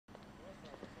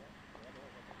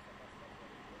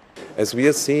As we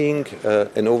are seeing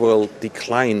an overall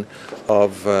decline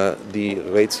of the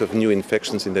rates of new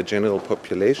infections in the general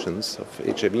populations of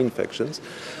HIV infections,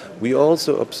 we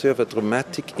also observe a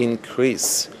dramatic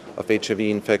increase of HIV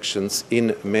infections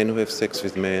in men who have sex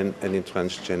with men and in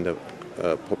transgender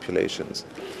populations.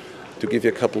 To give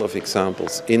you a couple of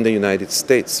examples, in the United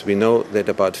States, we know that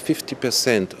about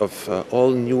 50% of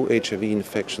all new HIV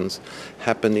infections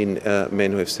happen in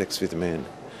men who have sex with men.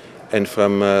 And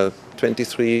from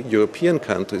 23 European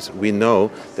countries, we know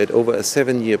that over a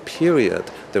 7-year period,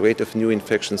 the rate of new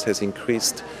infections has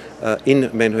increased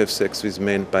in men who have sex with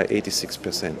men by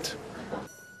 86%.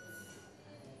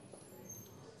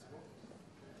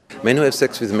 Men who have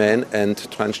sex with men and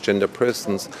transgender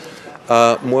persons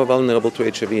are more vulnerable to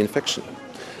HIV infection.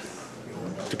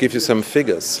 To give you some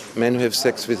figures, men who have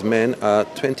sex with men are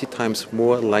 20 times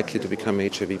more likely to become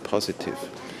HIV positive.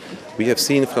 We have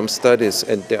seen from studies,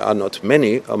 and there are not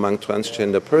many among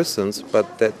transgender persons,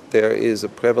 but that there is a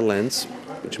prevalence,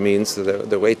 which means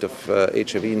the rate of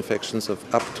HIV infections of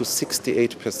up to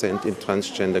 68% in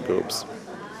transgender groups.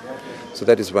 So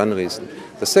that is one reason.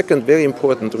 The second very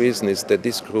important reason is that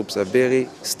these groups are very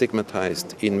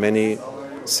stigmatized in many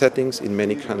settings, in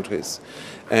many countries,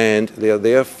 and they are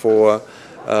therefore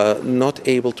not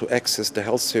able to access the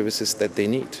health services that they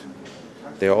need.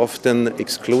 They are often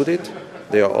excluded,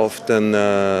 they are often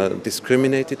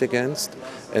discriminated against,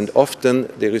 and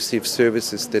often they receive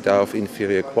services that are of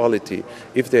inferior quality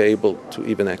if they are able to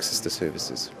even access the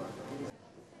services.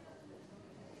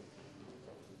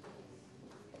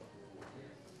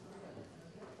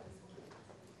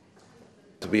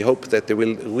 We hope that they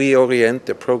will reorient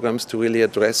their programs to really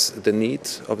address the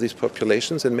needs of these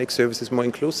populations and make services more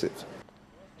inclusive.